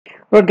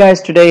Right,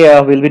 guys, today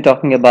we'll be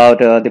talking about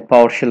the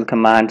PowerShell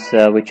commands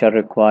which are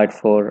required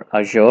for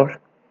Azure,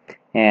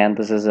 and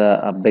this is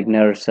a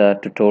beginner's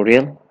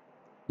tutorial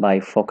by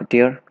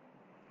Focketeer.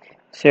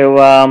 So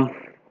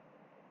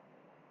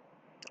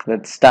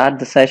let's start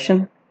the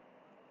session.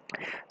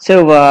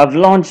 So I've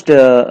launched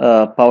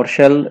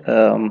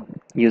PowerShell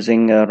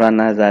using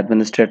Run as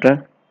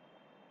administrator.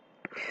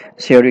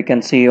 So here you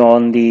can see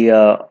on the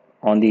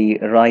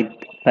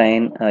right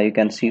pane, you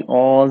can see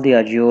all the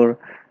Azure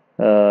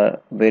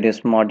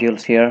various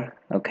modules here.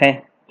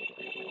 Okay,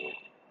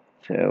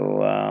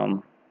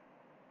 so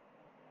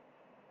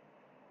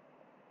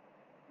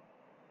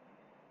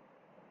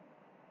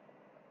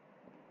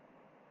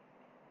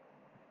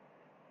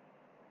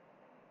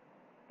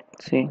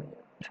see,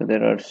 so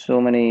there are so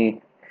many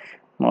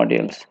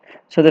modules.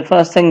 So the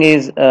first thing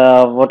is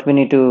what we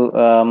need to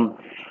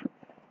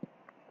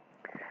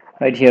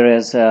write here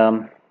is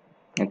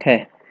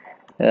okay,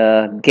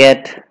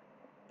 get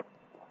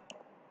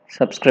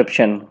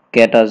subscription,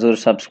 get Azure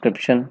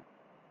subscription.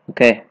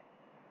 Okay,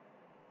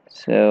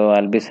 so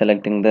I'll be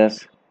selecting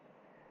this.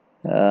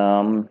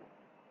 Press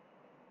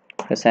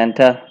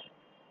enter.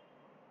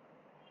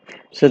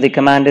 So the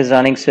command is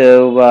running.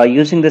 So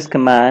using this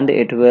command,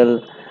 it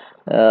will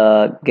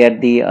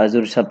get the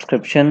Azure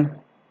subscription.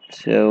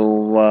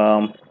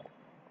 So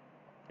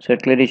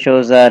it clearly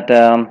shows that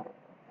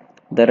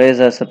there is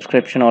a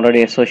subscription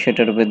already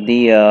associated with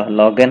the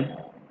login.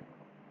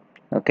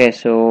 Okay,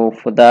 so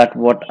for that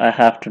what I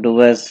have to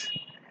do is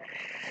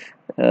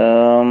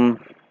um,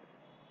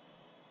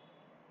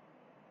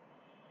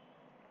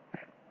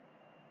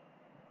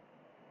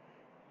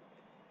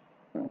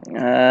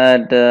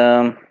 add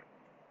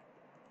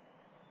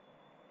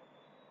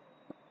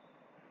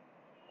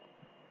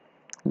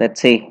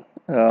let's see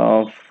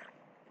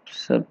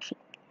subs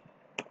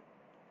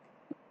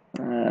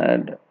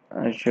add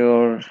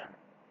Azure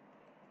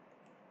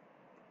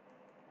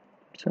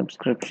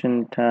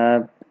subscription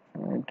tab.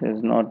 It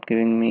is not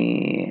giving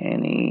me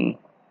any.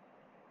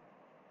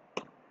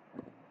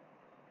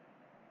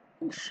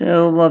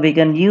 So we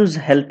can use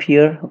help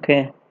here.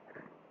 Okay,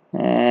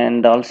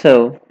 and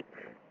also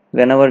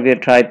whenever we are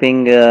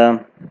typing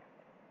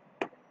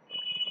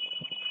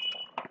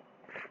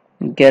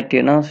get,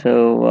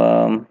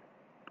 so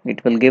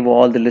it will give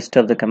all the list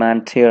of the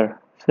commands here.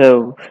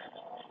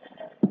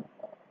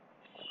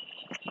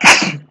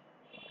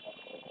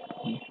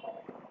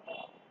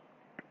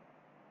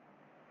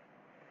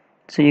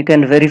 So you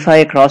can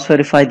verify,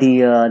 cross-verify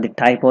the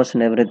typos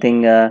and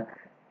everything.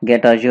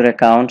 Get Azure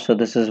account. So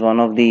this is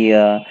one of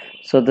the.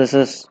 So this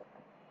is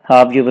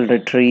how you will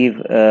retrieve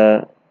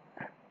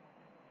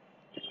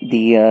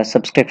the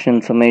subscription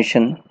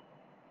information.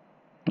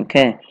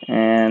 Okay,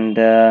 and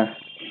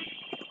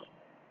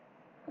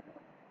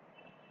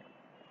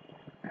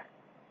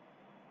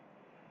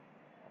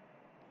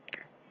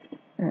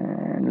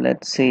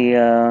let's see.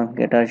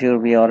 Get Azure.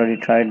 We already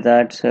tried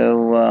that.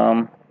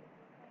 So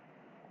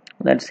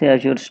let's see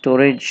Azure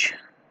storage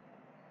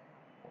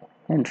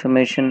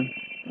information.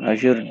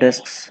 Azure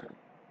disks.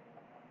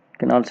 You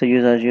can also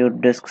use Azure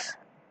disks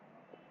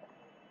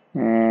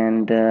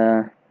and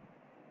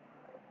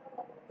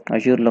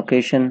Azure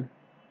location,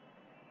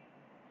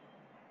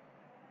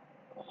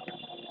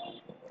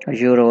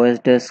 Azure OS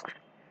disk,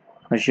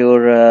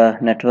 Azure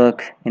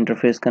network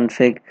interface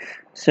config.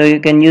 So you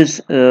can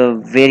use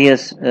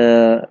various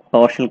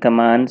PowerShell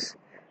commands,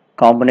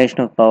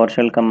 combination of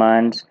PowerShell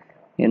commands,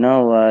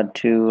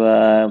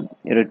 to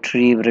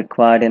retrieve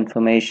required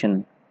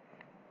information.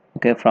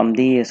 Okay, from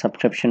the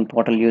subscription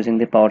portal using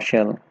the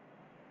PowerShell.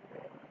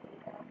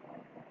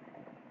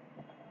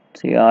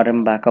 See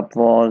RM backup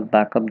wall,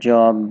 backup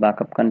job,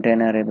 backup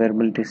container,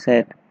 availability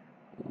set.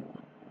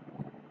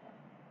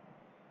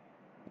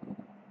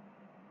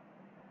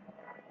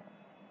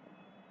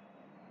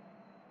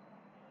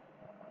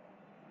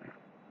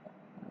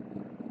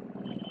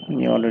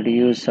 You already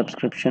use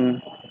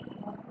subscription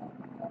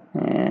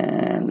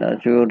and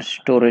Azure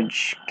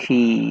storage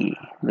key.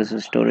 This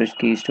is storage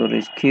key,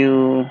 storage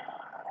queue,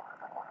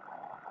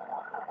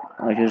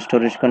 Azure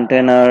storage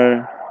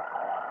container,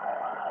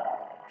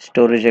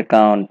 storage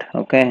account.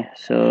 Okay,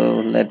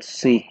 so let's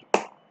see.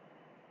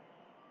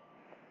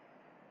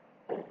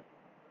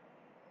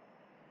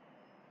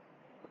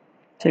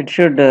 So it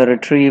should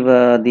retrieve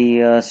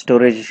the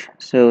storage.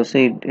 So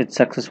see, it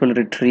successfully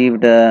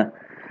retrieved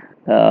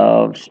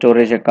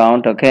storage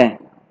account. Okay,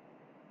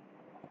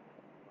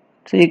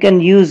 so you can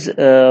use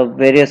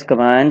various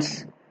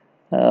commands.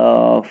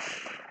 Uh,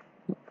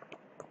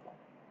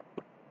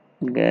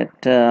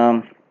 get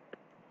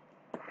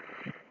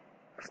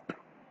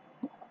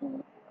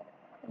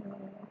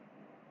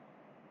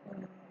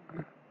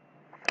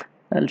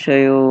I'll show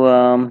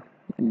you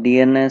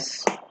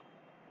DNS.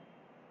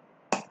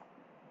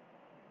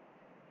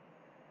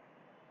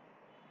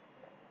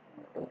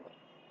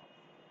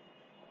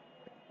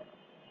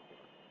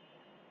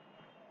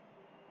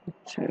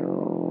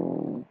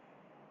 So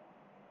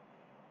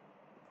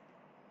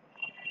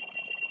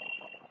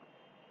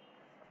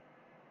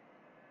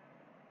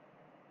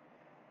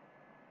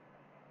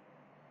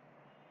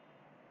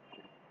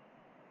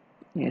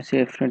AC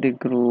Affinity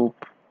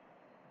Group.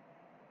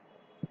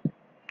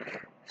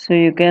 So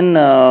you can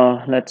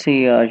let's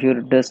see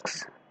Azure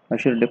disks,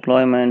 Azure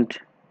deployment.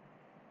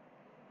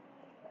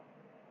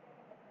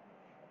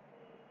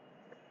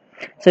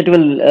 So it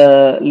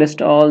will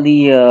list all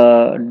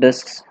the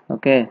disks,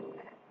 okay,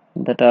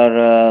 that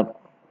are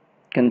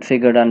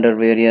configured under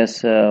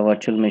various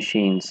virtual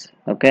machines.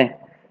 Okay,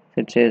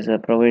 so it says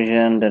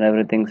provisioned and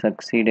everything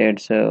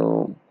succeeded.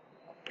 So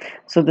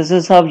this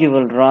is how you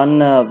will run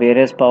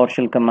various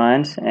PowerShell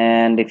commands.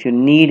 And if you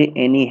need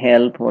any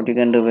help, what you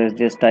can do is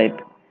just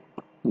type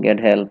get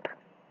help.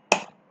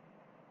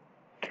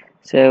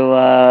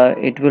 So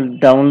it will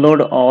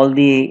download all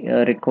the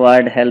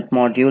required help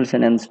modules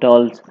and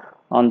installs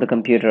on the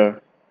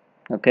computer.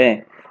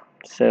 Okay,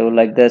 so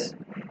like this,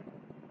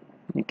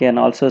 you can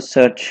also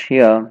search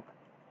here.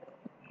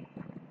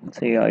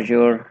 See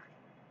Azure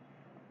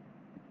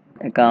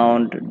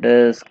account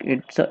disk.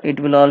 It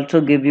will also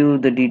give you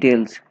the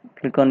details.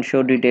 Click on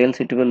show details.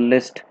 It will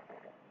list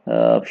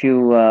a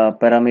few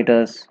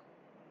parameters.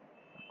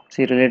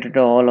 See related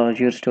to all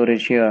Azure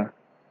storage here.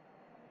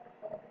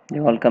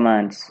 All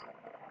commands.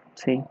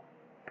 See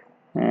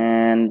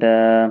and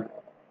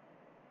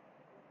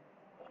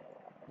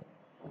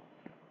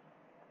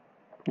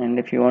and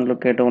if you want to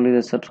look at only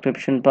the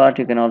subscription part,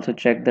 you can also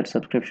check that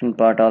subscription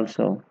part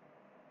also.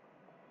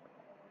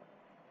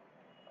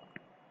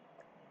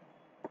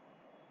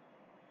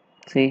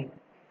 See,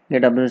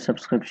 get Azure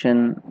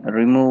subscription,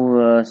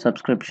 remove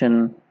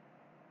subscription,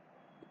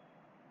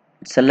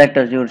 select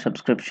Azure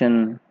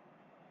subscription.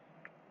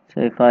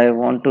 So if I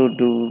want to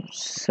do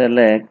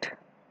select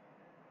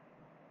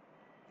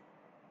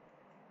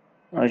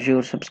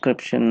Azure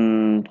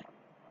subscription,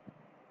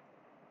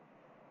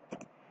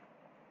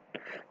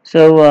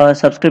 so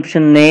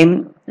subscription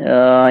name,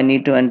 I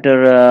need to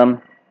enter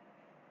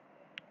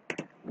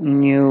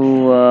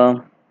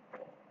new.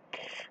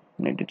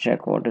 Need to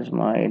check what is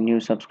my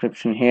new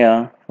subscription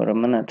here for a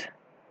minute.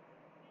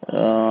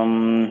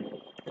 Um,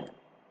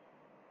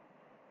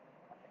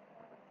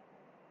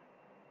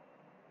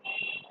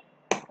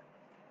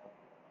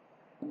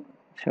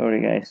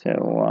 Sorry guys.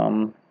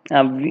 So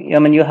I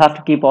mean you have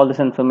to keep all this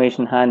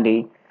information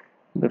handy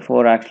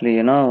before actually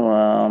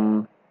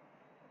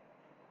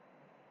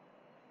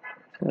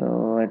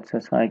so it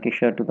says Sai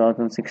Kishore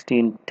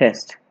 2016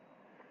 test.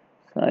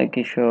 Sai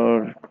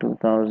Kishore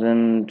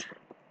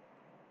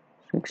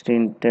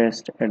 2016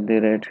 test at the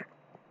rate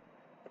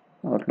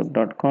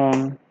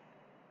outlook.com.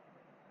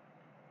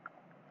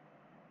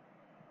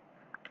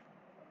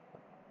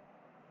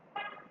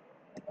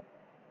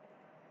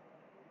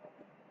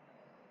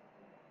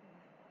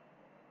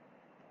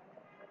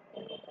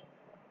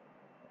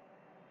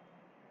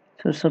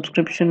 So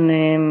subscription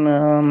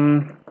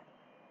name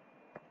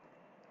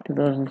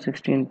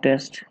 2016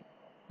 test.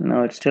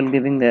 No, it's still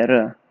giving the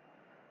error.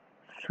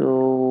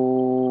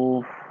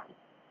 So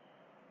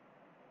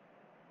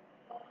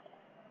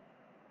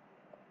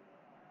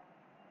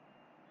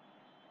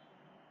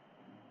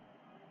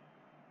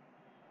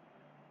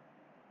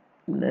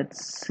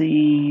let's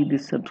see the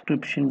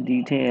subscription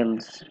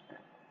details.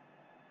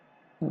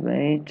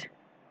 Wait.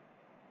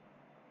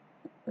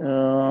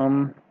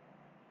 Um,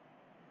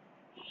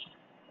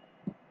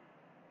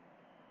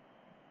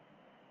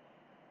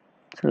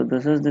 so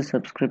this is the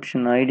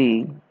subscription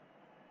ID,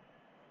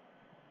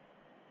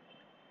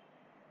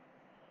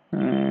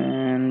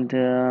 and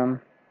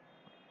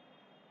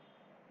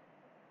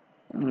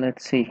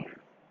let's see.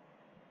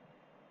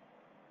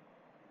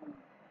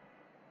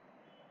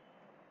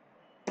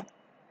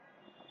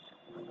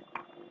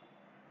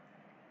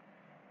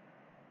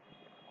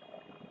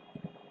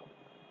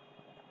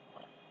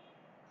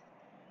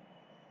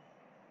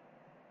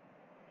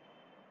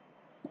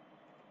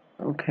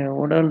 Okay,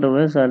 what I'll do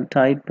is I'll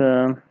type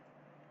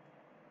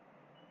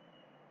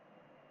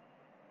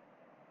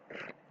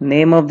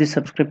name of the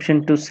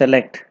subscription to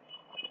select.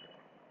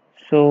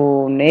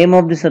 So name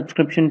of the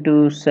subscription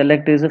to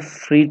select is a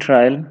free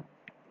trial.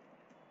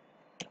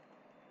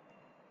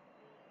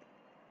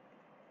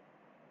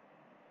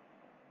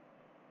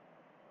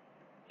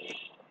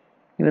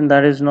 Even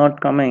that is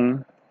not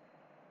coming.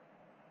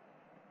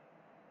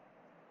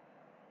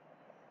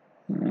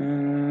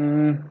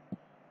 Mm,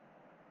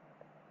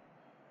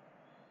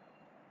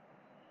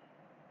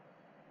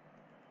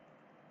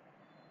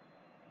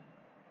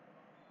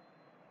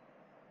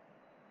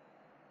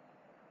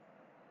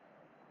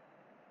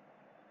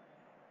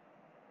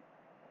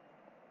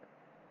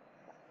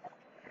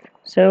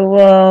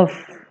 so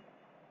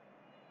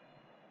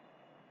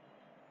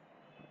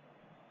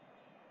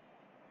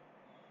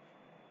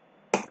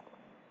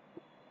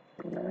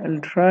I'll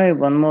try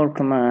one more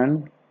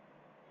command.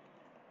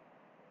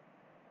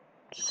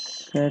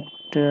 Set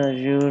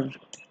Azure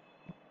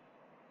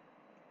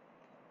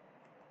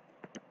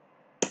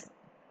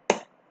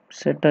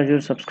set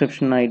Azure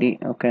subscription ID.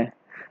 Okay,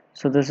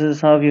 so this is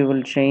how you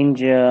will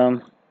change.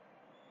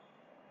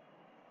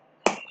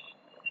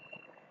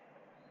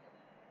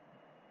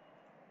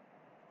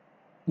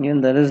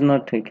 Even that is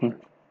not taking.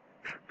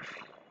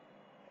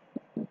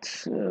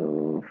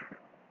 So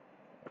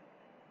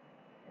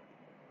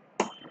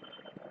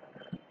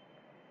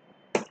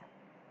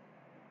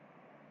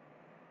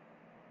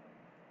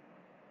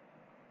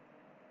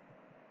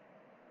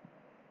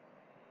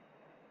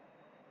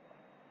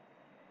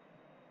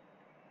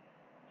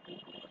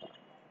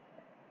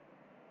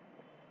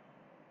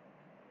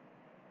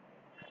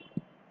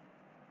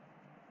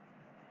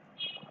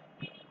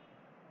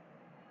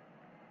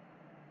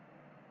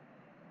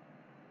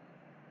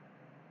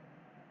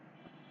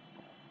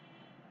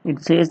It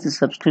says the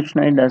subscription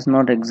ID does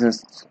not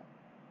exist.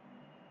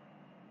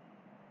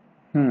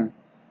 Hmm.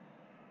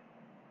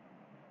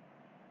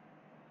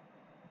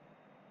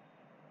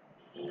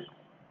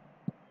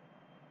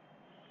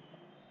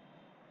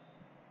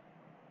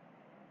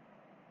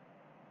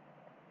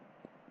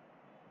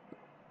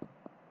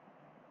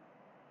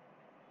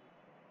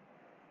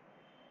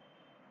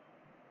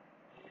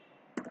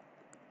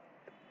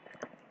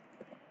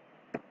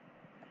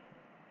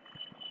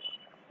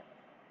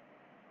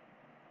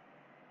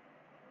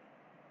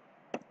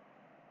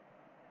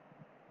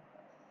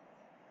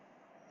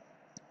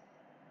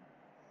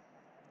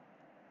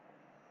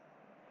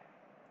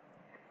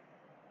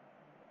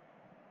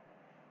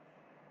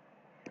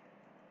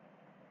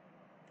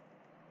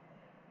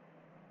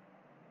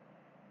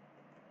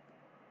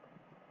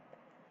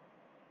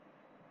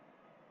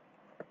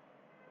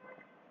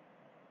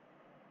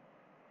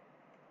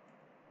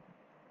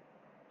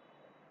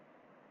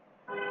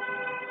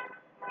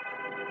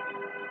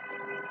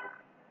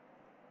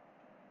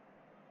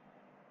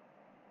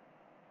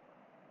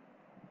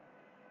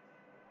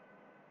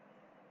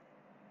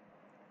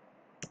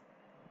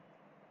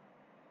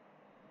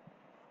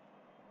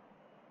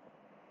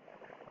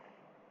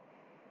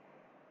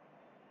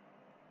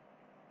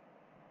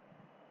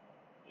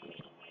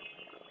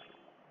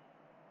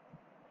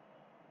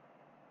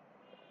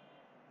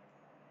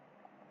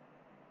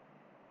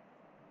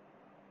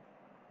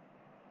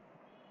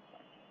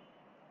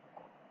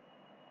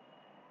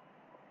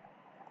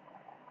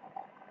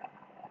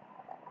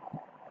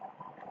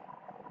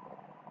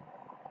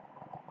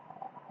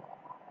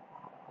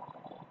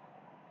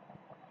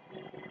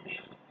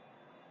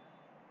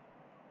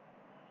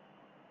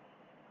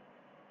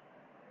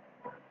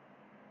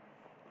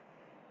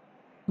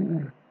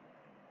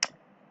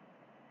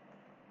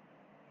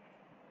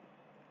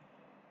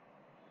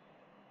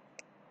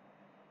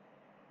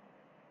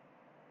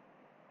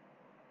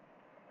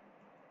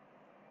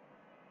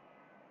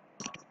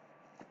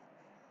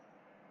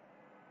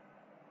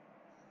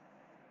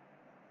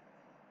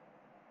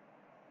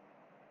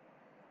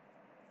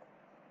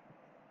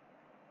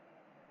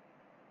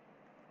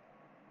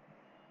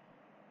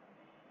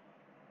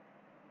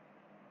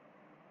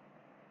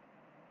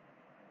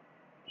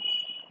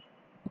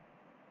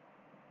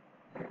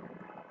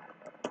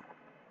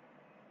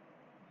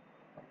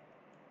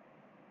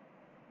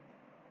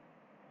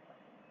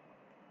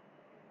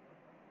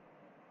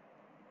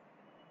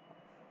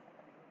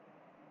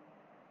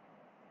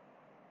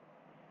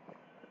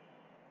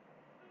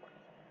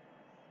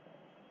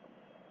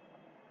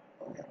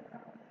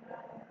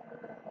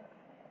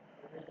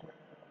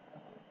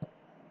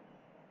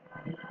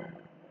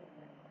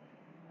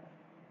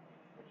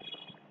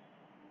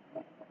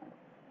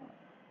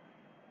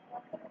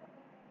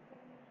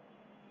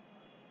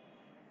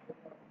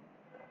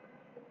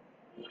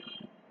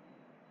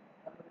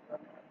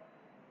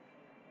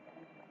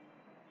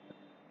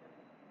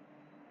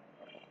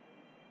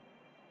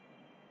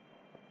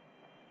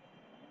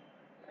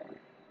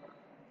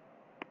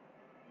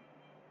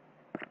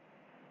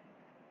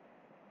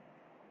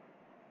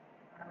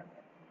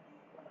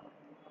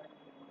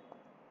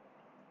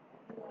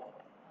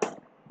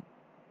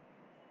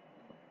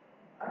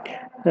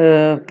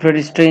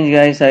 Pretty strange,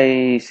 guys.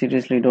 I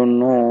seriously don't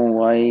know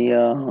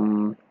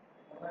why.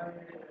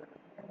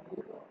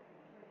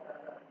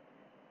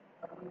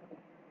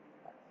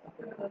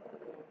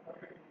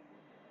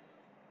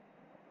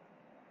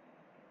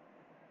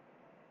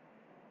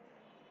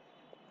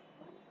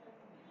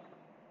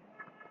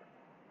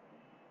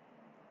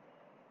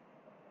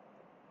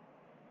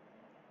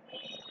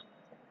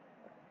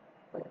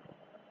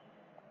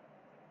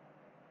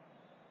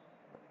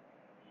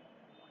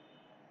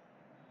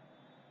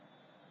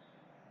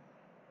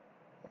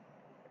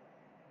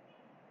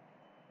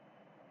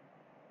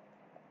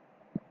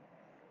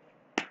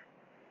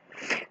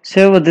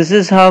 So this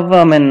is how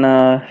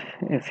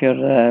if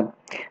you're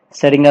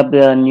setting up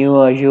the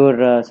new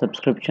Azure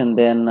subscription,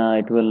 then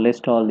it will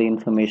list all the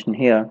information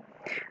here.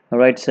 All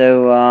right.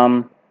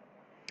 So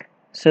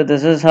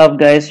this is how,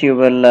 guys,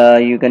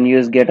 you can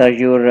use get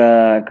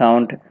Azure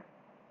account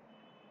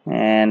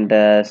and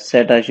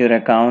set Azure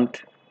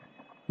account,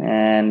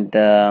 and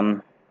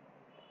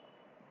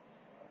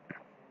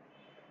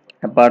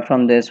apart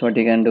from this, what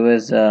you can do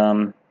is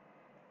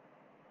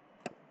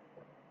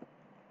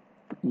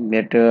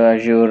get to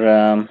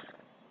Azure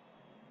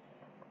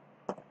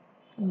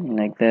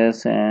like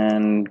this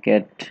and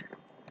get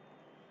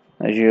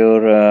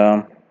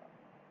Azure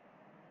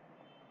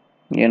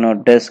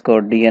disk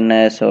or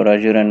DNS or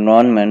Azure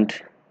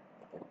environment.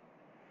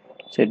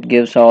 So it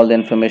gives all the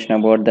information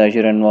about the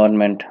Azure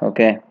environment.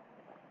 Okay,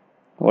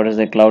 what is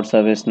the cloud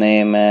service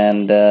name,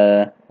 and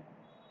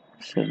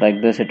so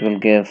like this it will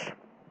give.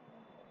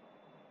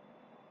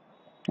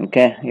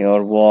 Okay,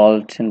 your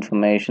vault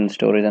information,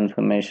 storage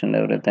information,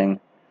 everything,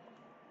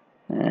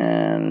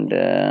 and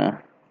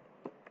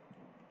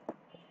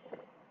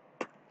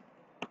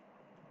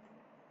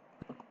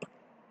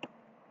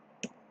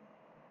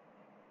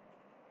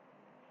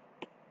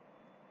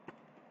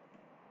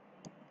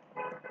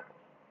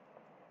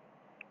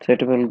So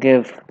it will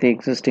give the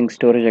existing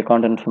storage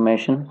account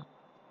information.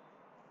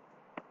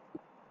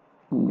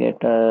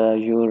 Get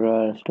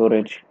your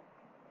storage.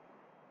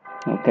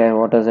 Okay,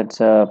 what is its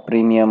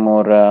premium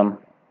or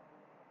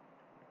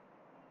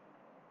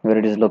where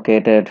it is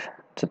located?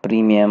 It's a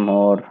premium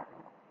or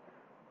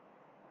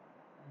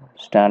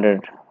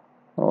standard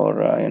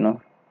or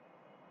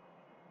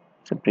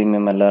it's a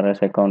premium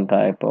LRS account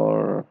type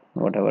or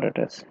whatever it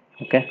is.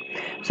 Okay,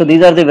 so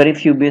these are the very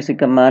few basic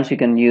commands you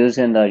can use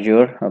in the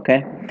Azure.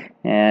 Okay,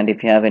 and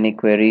if you have any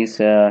queries,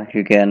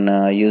 you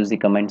can use the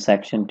comment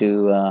section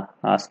to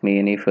ask me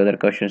any further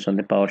questions on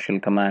the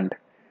PowerShell command.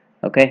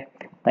 Okay,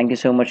 thank you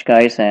so much,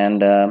 guys,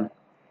 and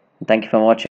thank you for watching.